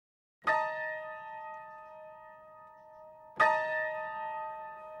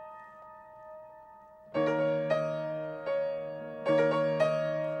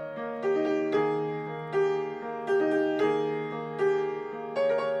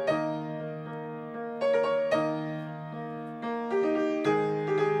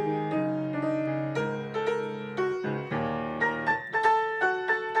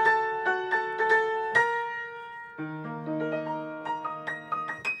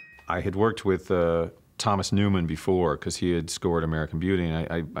I had worked with Thomas Newman before because he had scored American Beauty,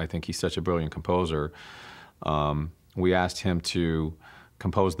 and I think he's such a brilliant composer. We asked him to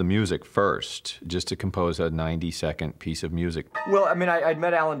compose the music first, just to compose a 90-second piece of music. Well, I mean, I'd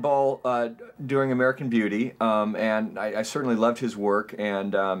met Alan Ball during American Beauty, and I certainly loved his work,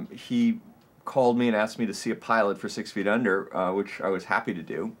 and he called me and asked me to see a pilot for 6 Feet Under, which I was happy to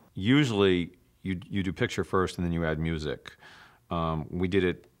do. Usually, you do picture first and then you add music. We did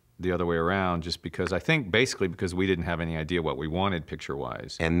it the other way around just because, I think basically because we didn't have any idea what we wanted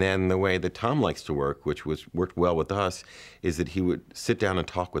picture-wise. And then the way that Tom likes to work, which worked well with us, is that he would sit down and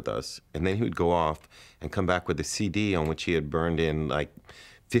talk with us, and then he would go off and come back with a CD on which he had burned in like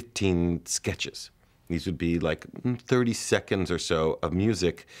 15 sketches. These would be like 30 seconds or so of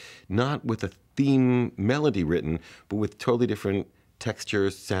music, not with a theme melody written, but with totally different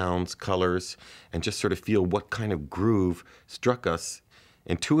textures, sounds, colors, and just sort of feel what kind of groove struck us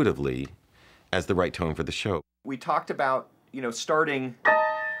intuitively as the right tone for the show. We talked about, you know, starting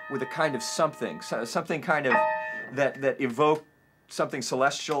with a kind of something kind of that evoked something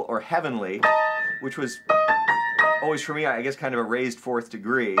celestial or heavenly, which was always for me, I guess, kind of a raised fourth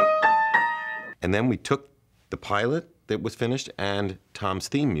degree. And then we took the pilot that was finished and Tom's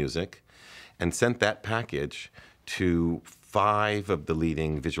theme music and sent that package to 5 of the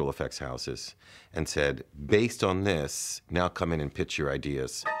leading visual effects houses and said, based on this, now come in and pitch your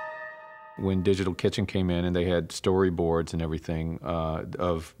ideas. When Digital Kitchen came in and they had storyboards and everything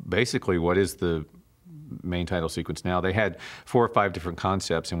of basically what is the main title sequence now, they had 4 or 5 different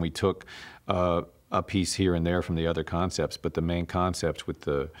concepts, and we took a piece here and there from the other concepts, but the main concepts with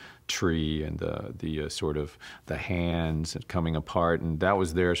the tree and the sort of the hands coming apart, and that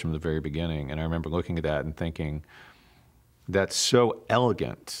was theirs from the very beginning. And I remember looking at that and thinking, that's so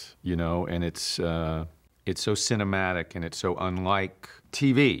elegant, you know, and it's so cinematic and it's so unlike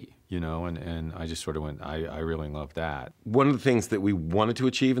TV, you know, and I just sort of went, I really love that. One of the things that we wanted to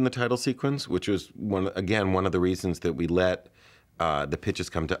achieve in the title sequence, which was, one of the reasons that we let the pitches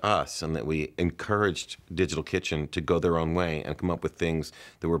come to us and that we encouraged Digital Kitchen to go their own way and come up with things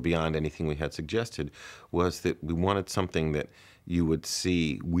that were beyond anything we had suggested, was that we wanted something that you would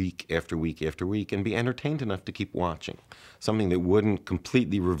see week after week after week and be entertained enough to keep watching. Something that wouldn't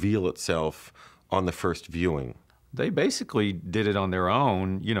completely reveal itself on the first viewing. They basically did it on their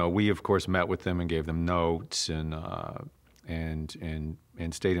own. You know, we of course met with them and gave them notes and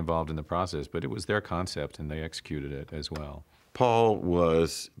stayed involved in the process, but it was their concept and they executed it as well. Paul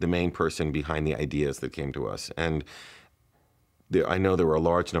was the main person behind the ideas that came to us, and I know there were a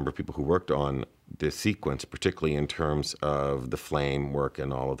large number of people who worked on this sequence, particularly in terms of the flame work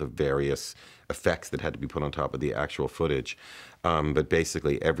and all of the various effects that had to be put on top of the actual footage. But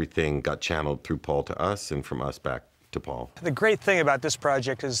basically everything got channeled through Paul to us and from us back to Paul. The great thing about this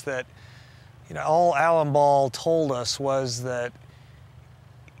project is that, you know, all Alan Ball told us was that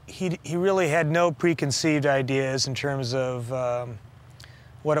he really had no preconceived ideas in terms of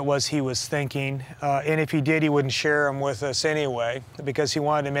what it was he was thinking. And if he did, he wouldn't share them with us anyway, because he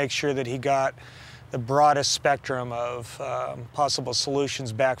wanted to make sure that he got the broadest spectrum of possible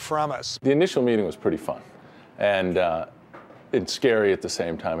solutions back from us. The initial meeting was pretty fun, and it's scary at the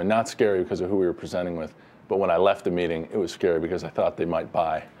same time, and not scary because of who we were presenting with, but when I left the meeting, it was scary because I thought they might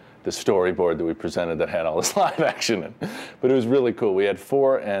buy the storyboard that we presented that had all this live action in. But it was really cool. We had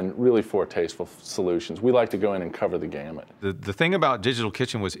 4 tasteful solutions. We like to go in and cover the gamut. The thing about Digital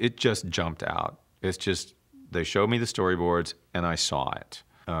Kitchen was it just jumped out. It's just, they showed me the storyboards and I saw it.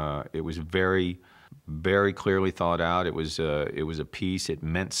 It was very, very clearly thought out. It was a piece. It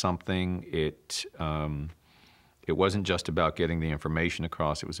meant something. It wasn't just about getting the information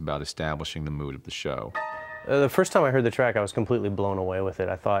across. It was about establishing the mood of the show. The first time I heard the track, I was completely blown away with it.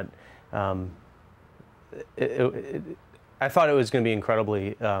 I thought it was going to be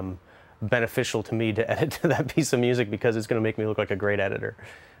incredibly beneficial to me to edit to that piece of music because it's going to make me look like a great editor.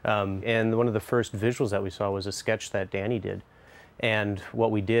 And one of the first visuals that we saw was a sketch that Danny did. And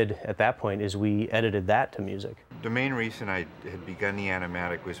what we did at that point is we edited that to music. The main reason I had begun the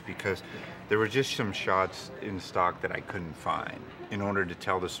animatic was because there were just some shots in stock that I couldn't find in order to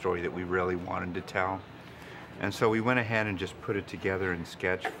tell the story that we really wanted to tell. And so we went ahead and just put it together in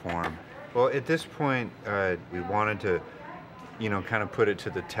sketch form. Well, at this point, we wanted to, you know, kind of put it to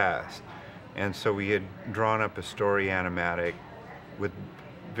the test. And so we had drawn up a story animatic with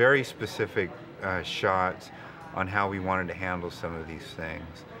very specific shots on how we wanted to handle some of these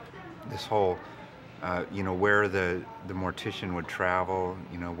things. This whole, you know, where the mortician would travel,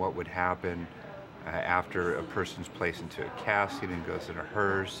 you know, what would happen after a person's placed into a casket and goes in a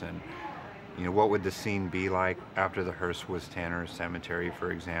hearse, and You know, what would the scene be like after the hearse was Tanner Cemetery,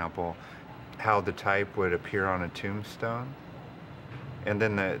 for example? How the type would appear on a tombstone, and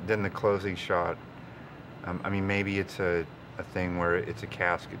then the closing shot. I mean, maybe it's a thing where it's a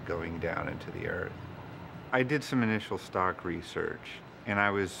casket going down into the earth. I did some initial stock research, and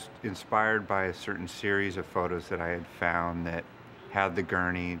I was inspired by a certain series of photos that I had found that had the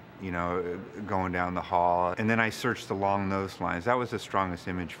gurney, you know, going down the hall. And then I searched along those lines. That was the strongest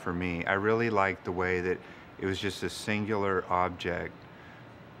image for me. I really liked the way that it was just a singular object,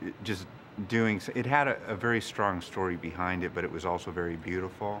 just doing, it had a very strong story behind it, but it was also very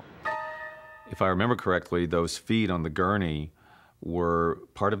beautiful. If I remember correctly, those feet on the gurney were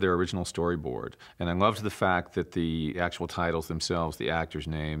part of their original storyboard. And I loved the fact that the actual titles themselves, the actors'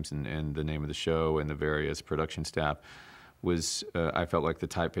 names and the name of the show and the various production staff, was, I felt like the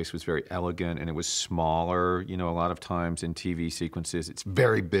typeface was very elegant and it was smaller. You know, a lot of times in TV sequences, it's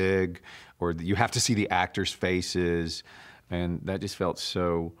very big, or you have to see the actors' faces, and that just felt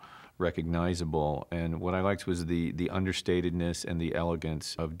so recognizable. And what I liked was the understatedness and the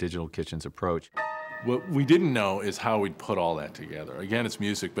elegance of Digital Kitchen's approach. What we didn't know is how we'd put all that together. Again, it's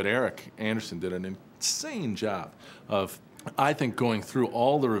music, but Eric Anderson did an insane job of, I think, going through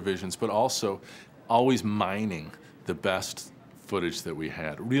all the revisions, but also always mining the best footage that we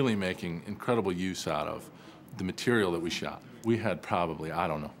had, really making incredible use out of the material that we shot. We had probably, I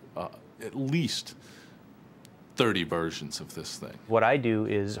don't know, at least 30 versions of this thing. What I do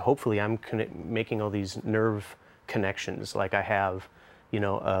is, hopefully, I'm making all these nerve connections. Like I have, you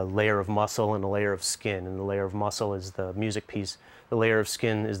know, a layer of muscle and a layer of skin, and the layer of muscle is the music piece, the layer of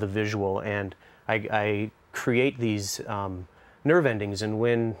skin is the visual, and I create these nerve endings, and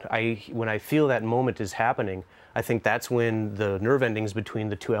when I feel that moment is happening, I think that's when the nerve endings between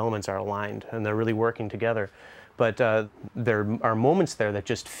the two elements are aligned and they're really working together. But there are moments there that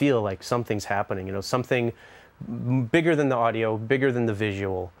just feel like something's happening, you know, something bigger than the audio, bigger than the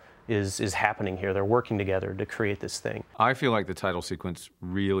visual is happening here. They're working together to create this thing. I feel like the title sequence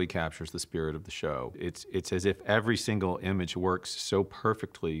really captures the spirit of the show. It's as if every single image works so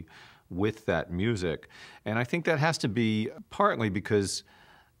perfectly with that music. And I think that has to be partly because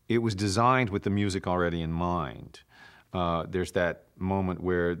it was designed with the music already in mind. There's that moment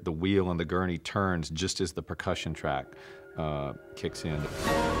where the wheel on the gurney turns just as the percussion track kicks in.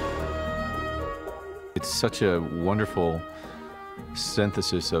 It's such a wonderful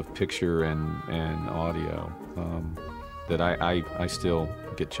synthesis of picture and audio that I still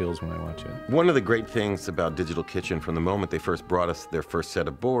get chills when I watch it. One of the great things about Digital Kitchen from the moment they first brought us their first set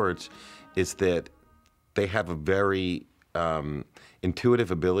of boards is that they have a very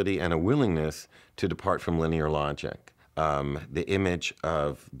intuitive ability and a willingness to depart from linear logic. The image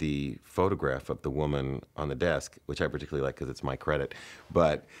of the photograph of the woman on the desk, which I particularly like because it's my credit,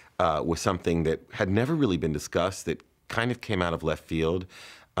 but was something that had never really been discussed, that kind of came out of left field,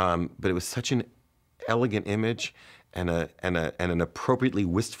 but it was such an elegant image and an appropriately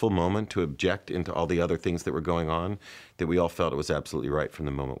wistful moment to object into all the other things that were going on, that we all felt it was absolutely right from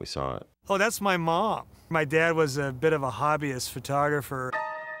the moment we saw it. Oh, that's my mom. My dad was a bit of a hobbyist photographer.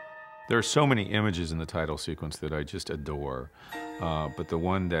 There are so many images in the title sequence that I just adore, but the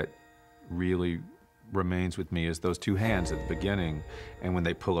one that really remains with me is those two hands at the beginning, and when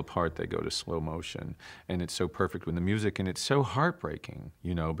they pull apart, they go to slow motion. And it's so perfect with the music, and it's so heartbreaking,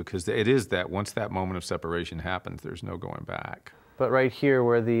 you know, because it is that once that moment of separation happens, there's no going back. But right here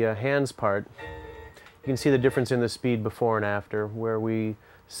where the hands part, you can see the difference in the speed before and after, where we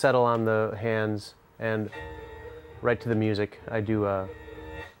settle on the hands and right to the music. I do a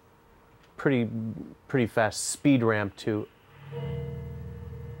pretty fast speed ramp to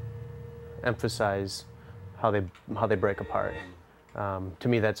emphasize how they break apart. To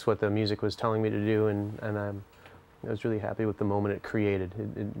me, that's what the music was telling me to do, and I was really happy with the moment it created.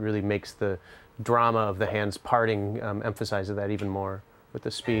 It really makes the drama of the hands parting emphasizes that even more with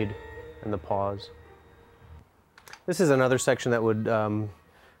the speed and the pause. This is another section that would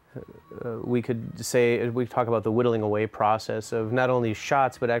we could say, we talk about the whittling away process of not only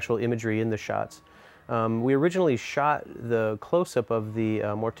shots but actual imagery in the shots. We originally shot the close-up of the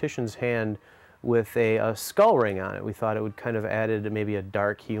mortician's hand with a skull ring on it. We thought it would kind of added maybe a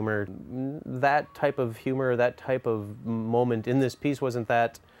dark humor. That type of humor, that type of moment in this piece wasn't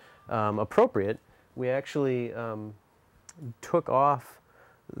that appropriate. We actually took off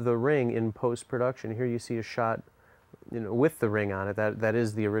the ring in post-production. Here you see a shot, you know, with the ring on it. That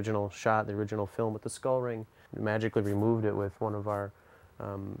is the original shot, the original film with the skull ring. We magically removed it with one of our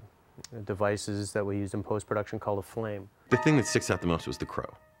devices that we used in post-production called a flame. The thing that sticks out the most was the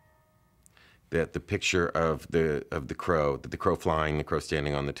crow. that the picture of the crow, that the crow flying, the crow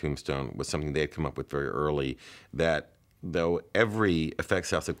standing on the tombstone, was something they had come up with very early. That though every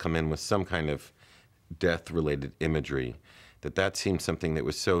effects house had come in with some kind of death-related imagery, that seemed something that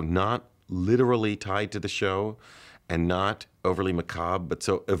was so not literally tied to the show and not overly macabre, but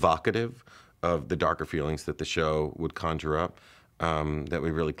so evocative of the darker feelings that the show would conjure up, that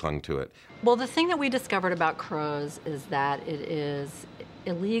we really clung to it. Well, the thing that we discovered about crows is that it is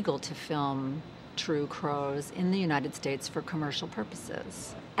illegal to film true crows in the United States for commercial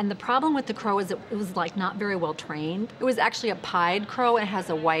purposes. And the problem with the crow is it was like not very well trained. It was actually a pied crow. It has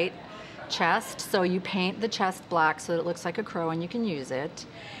a white chest, so you paint the chest black so that it looks like a crow and you can use it.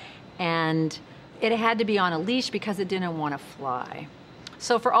 And it had to be on a leash because it didn't want to fly.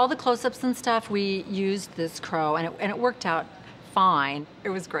 So for all the close-ups and stuff, we used this crow, and it worked out fine. It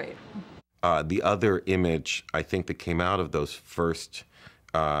was great. The other image, I think, that came out of those first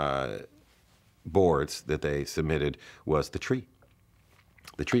boards that they submitted was the tree.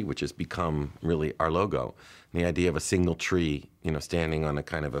 The tree, which has become really our logo. And the idea of a single tree, standing on a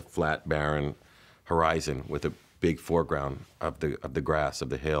kind of a flat, barren horizon with a big foreground of the grass, of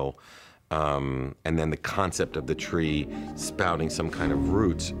the hill. And then the concept of the tree spouting some kind of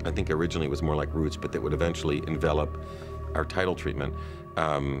roots. I think originally it was more like roots, but that would eventually envelop our title treatment.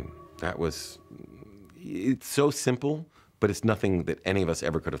 It's so simple, but it's nothing that any of us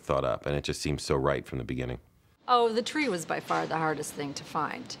ever could have thought up, and it just seems so right from the beginning. Oh, the tree was by far the hardest thing to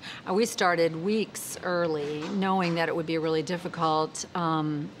find. We started weeks early, knowing that it would be really difficult.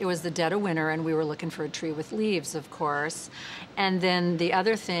 It was the dead of winter, and we were looking for a tree with leaves, of course. And then the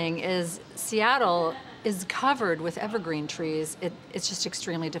other thing is Seattle is covered with evergreen trees. It's just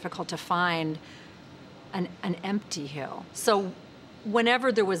extremely difficult to find an empty hill. So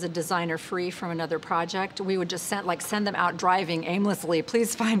whenever there was a designer free from another project, we would just send them out driving aimlessly,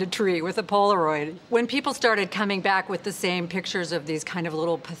 please find a tree with a Polaroid. When people started coming back with the same pictures of these kind of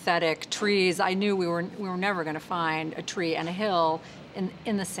little pathetic trees, I knew we were never going to find a tree and a hill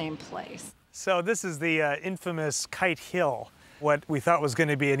in the same place. So this is the infamous Kite Hill. What we thought was going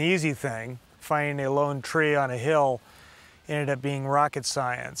to be an easy thing, finding a lone tree on a hill, ended up being rocket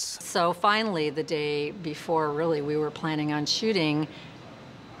science. So finally, the day before, really, we were planning on shooting,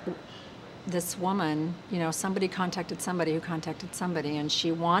 this woman, somebody contacted somebody who contacted somebody, and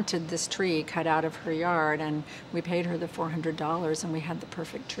she wanted this tree cut out of her yard, and we paid her the $400, and we had the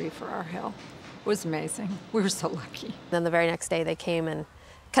perfect tree for our hill. It was amazing. We were so lucky. Then the very next day, they came and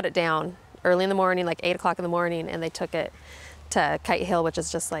cut it down early in the morning, like 8 o'clock in the morning, and they took it to Kite Hill, which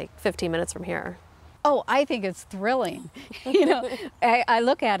is just like 15 minutes from here. Oh, I think it's thrilling. I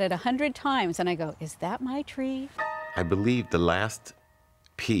look at it 100 times and I go, is that my tree? I believe the last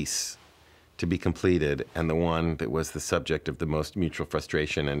piece to be completed, and the one that was the subject of the most mutual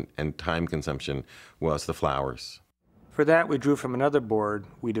frustration and time consumption, was the flowers. For that, we drew from another board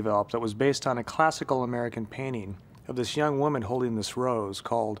we developed that was based on a classical American painting of this young woman holding this rose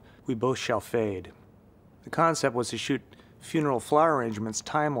called We Both Shall Fade. The concept was to shoot funeral flower arrangements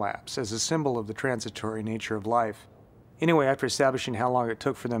time-lapse as a symbol of the transitory nature of life. Anyway, after establishing how long it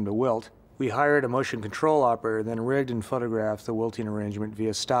took for them to wilt, we hired a motion control operator, then rigged and photographed the wilting arrangement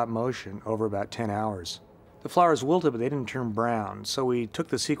via stop motion over about 10 hours. The flowers wilted, but they didn't turn brown, so we took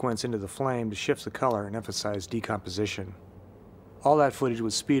the sequence into the flame to shift the color and emphasize decomposition. All that footage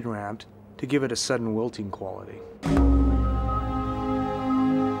was speed ramped to give it a sudden wilting quality.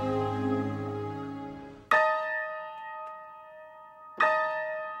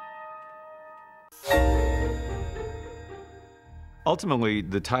 Ultimately,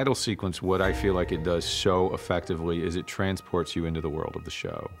 the title sequence, what I feel like it does so effectively is it transports you into the world of the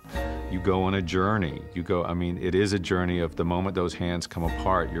show. You go on a journey. It is a journey of the moment those hands come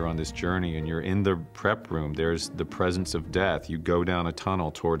apart, you're on this journey and you're in the prep room. There's the presence of death. You go down a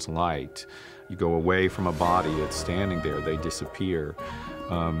tunnel towards light. You go away from a body that's standing there. They disappear.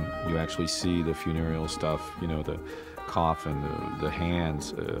 You actually see the funereal stuff, the coffin, the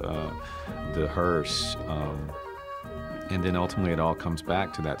hands, the hearse. And then ultimately it all comes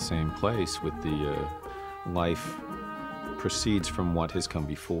back to that same place with the life proceeds from what has come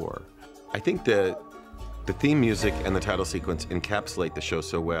before. I think the theme music and the title sequence encapsulate the show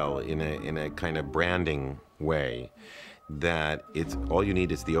so well in a kind of branding way that all you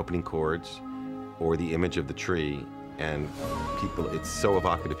need is the opening chords or the image of the tree, and it's so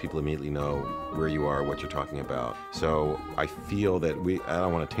evocative, people immediately know where you are, what you're talking about. So I feel that I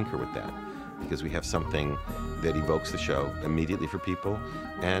don't want to tinker with that, because we have something that evokes the show immediately for people,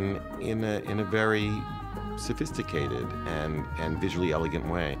 and in a very sophisticated and visually elegant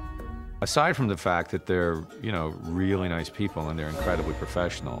way. Aside from the fact that they're, really nice people and they're incredibly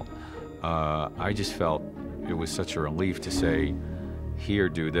professional, I just felt it was such a relief to say, here,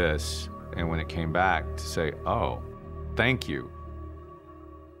 do this. And when it came back, to say, oh, thank you.